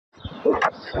will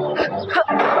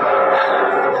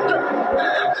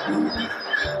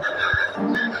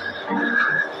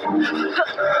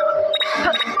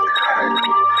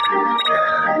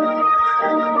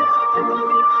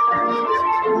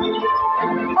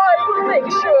make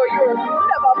sure you'll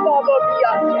never bother me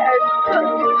again.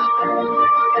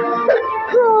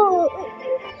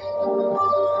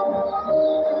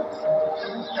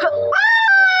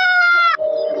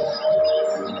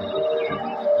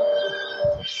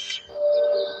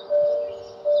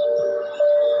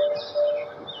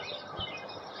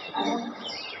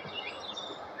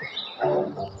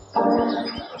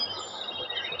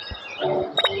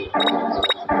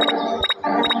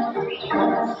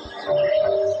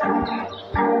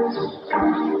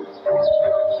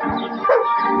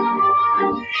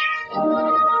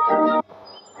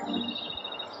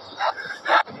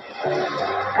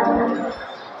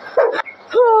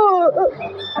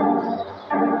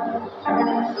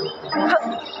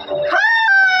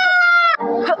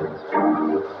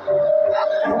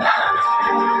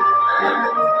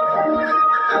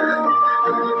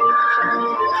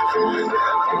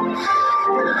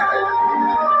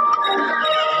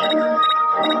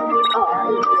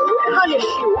 Punish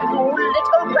you, you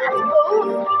little rascal!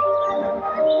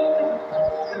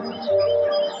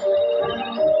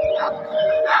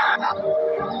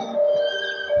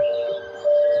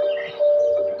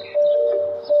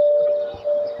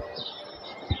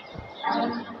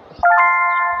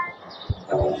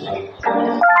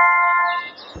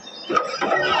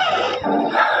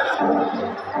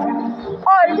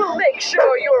 I will make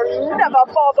sure you'll never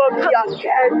bother me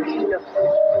again.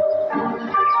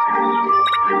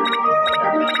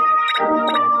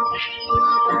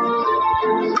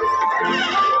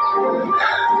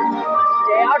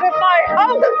 Stay out of my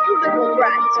house, you little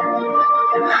brat!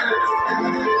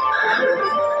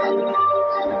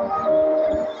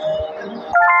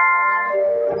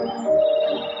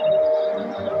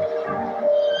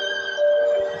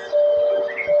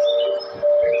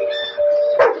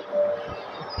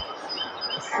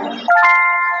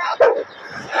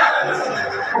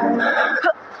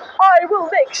 I will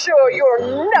make sure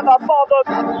you'll never bother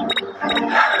me.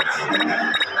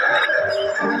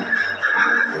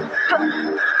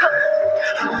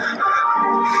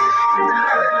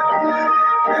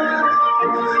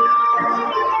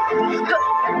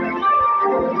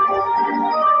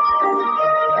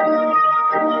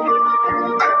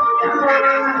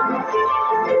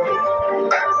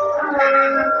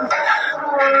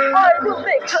 I will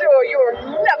make sure you'll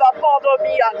never bother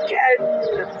me again.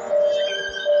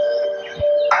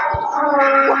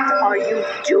 What are you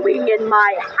doing in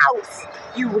my house,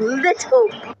 you little...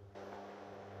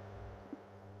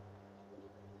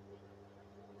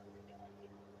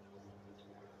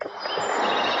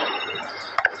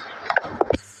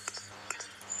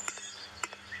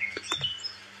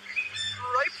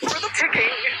 Right for the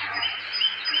picking.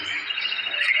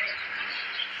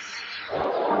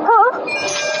 Huh?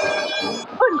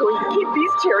 I'm going to keep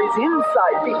these cherries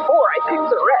inside before I pick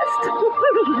the rest.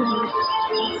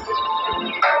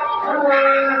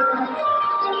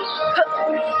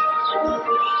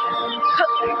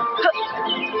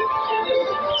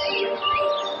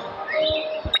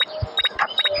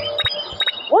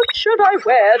 What should I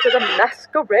wear to the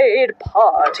masquerade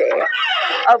party?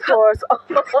 Of course,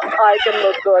 I can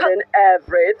look good in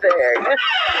everything.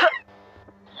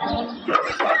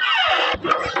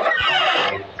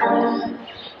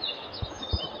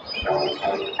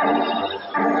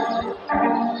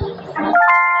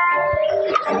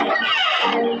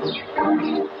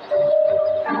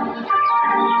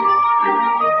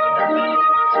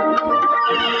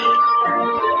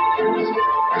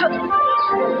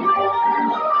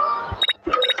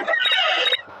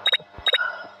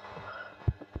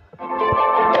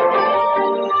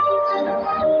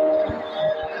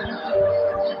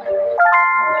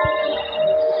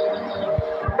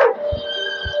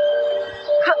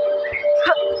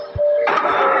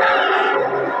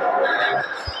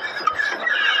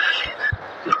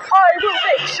 I will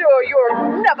make sure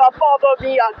you'll never bother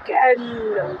me again.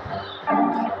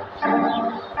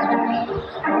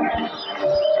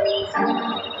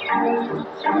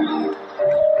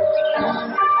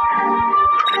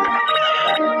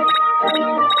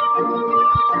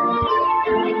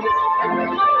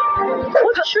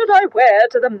 What should I wear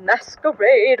to the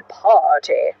masquerade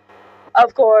party?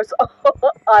 Of course,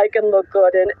 I can look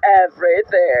good in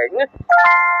everything.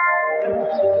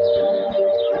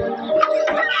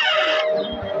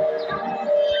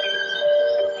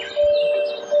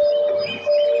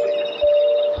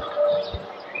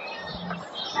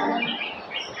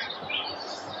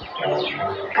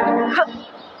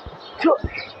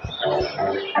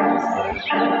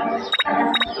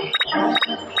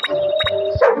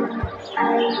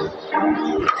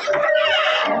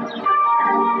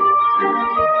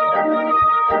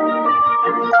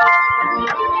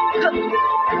 Ooh,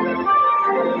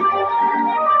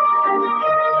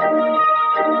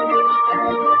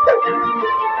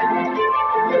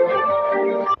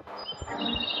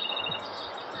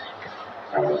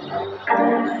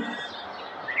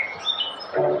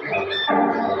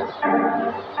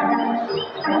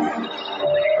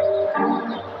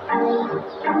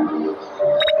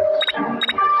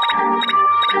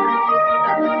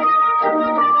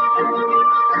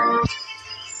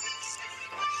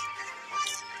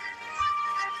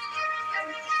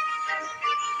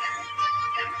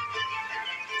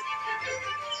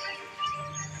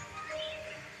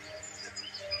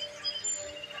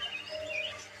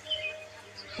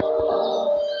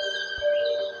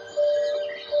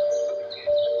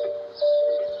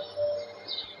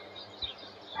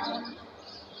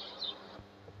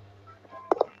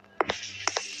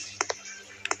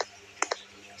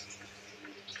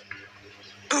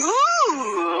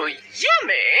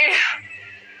 yummy!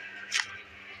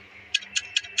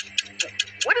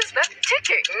 What is that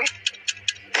ticking?